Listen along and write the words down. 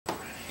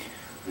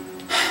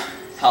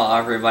Hello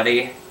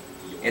everybody,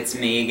 it's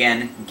me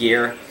again,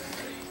 Gear,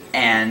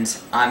 and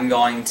I'm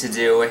going to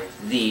do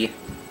the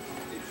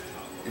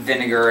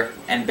vinegar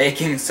and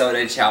baking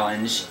soda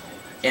challenge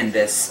in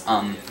this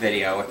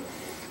video.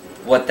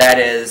 What that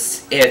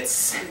is,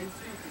 it's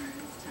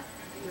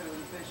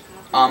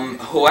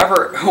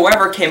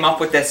whoever came up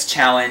with this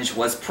challenge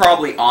was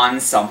probably on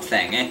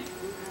something,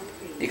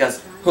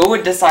 because who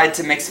would decide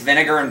to mix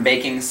vinegar and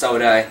baking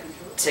soda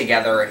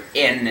together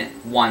in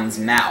one's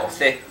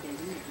mouth?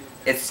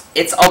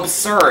 It's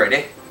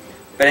absurd.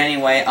 But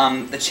anyway,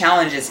 the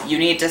challenge is you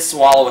need to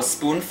swallow a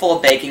spoonful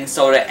of baking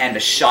soda and a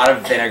shot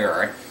of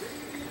vinegar.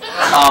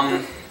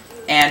 I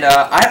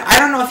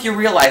don't know if you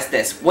realize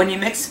this. When you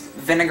mix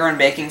vinegar and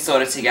baking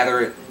soda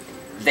together,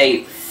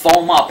 they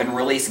foam up and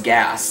release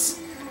gas.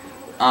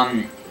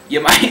 You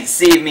might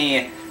see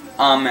me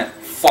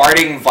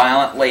farting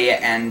violently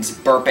and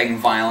burping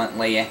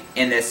violently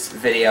in this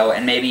video,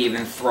 and maybe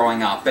even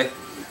throwing up.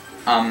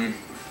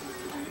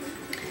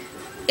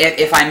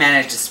 If I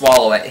manage to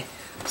swallow it.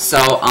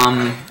 So,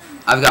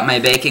 I've got my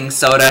baking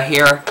soda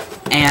here,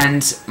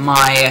 and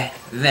my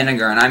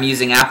vinegar, and I'm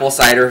using apple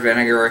cider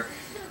vinegar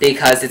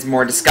because it's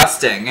more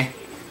disgusting.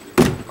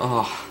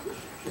 Oh,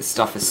 this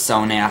stuff is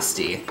so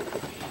nasty.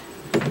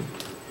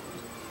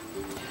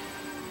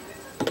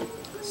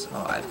 So,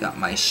 I've got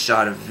my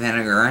shot of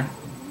vinegar.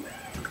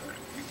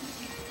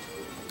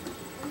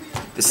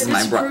 This is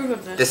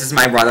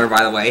my brother,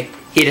 by the way.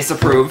 He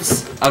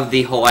disapproves of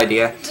the whole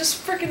idea.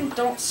 Just freaking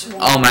don't swallow.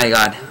 Oh my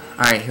god.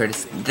 Alright, here it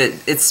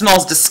is. It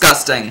smells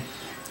disgusting.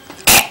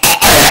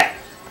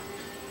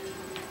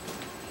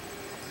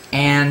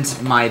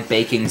 And my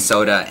baking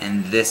soda,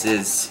 and this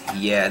is,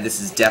 yeah,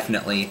 this is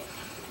definitely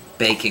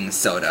baking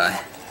soda.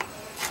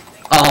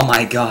 Oh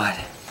my god.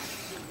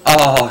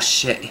 Oh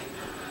shit.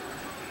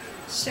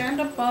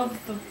 Stand above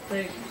the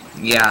thing.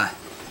 Yeah.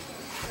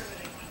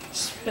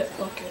 Spit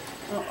bucket.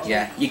 Uh-oh.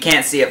 Yeah, you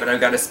can't see it, but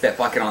I've got a spit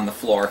bucket on the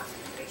floor.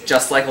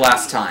 Just like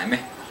last time.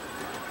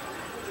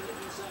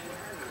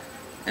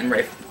 And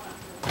Rafe,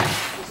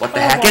 what the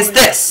heck is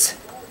this?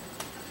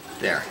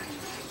 There.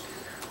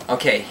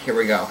 Okay, here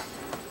we go.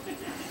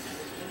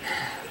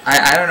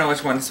 I don't know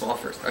which one to swallow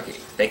first. Okay,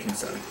 baking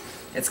soda.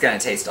 It's gonna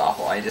taste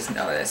awful, I just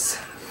know this.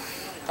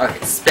 Okay,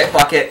 spit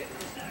bucket.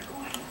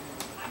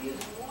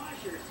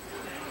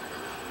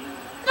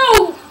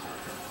 No!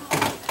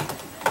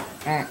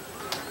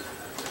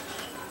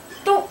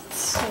 Don't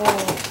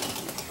swallow.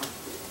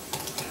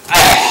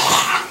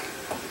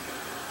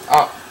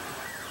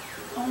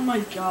 Oh my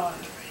god.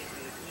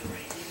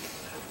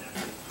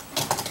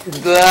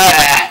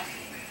 Blech.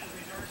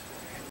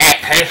 It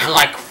tastes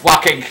like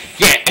fucking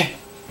shit.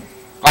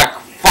 Like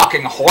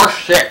fucking horse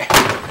shit.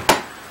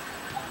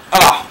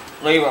 Ugh,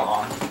 leave it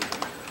alone.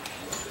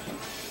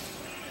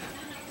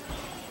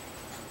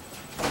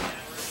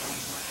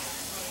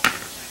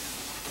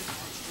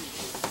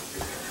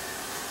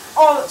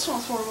 Oh, that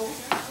smells horrible.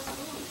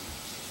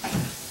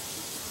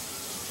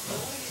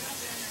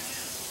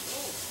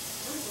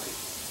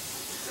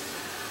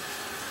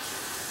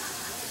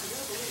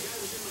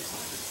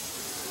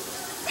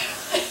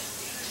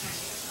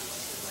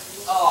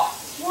 Oh.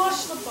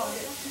 Wash the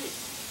bucket.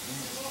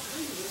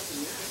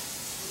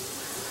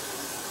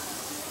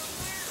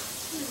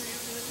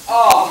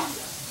 Oh.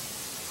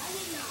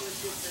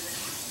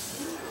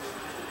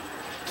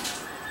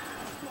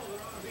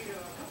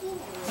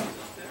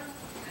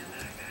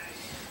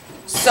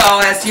 So,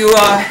 as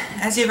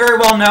you very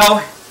well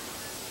know,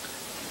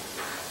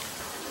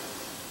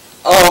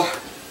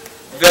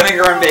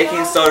 vinegar and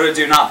baking soda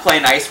do not play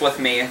nice with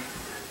me.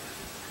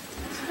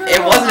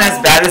 It wasn't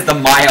as bad as the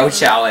Mayo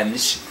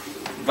challenge,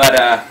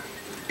 but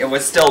it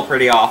was still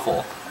pretty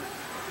awful.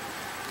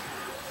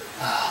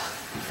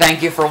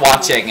 Thank you for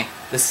watching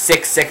the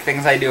sick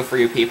things I do for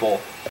you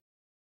people.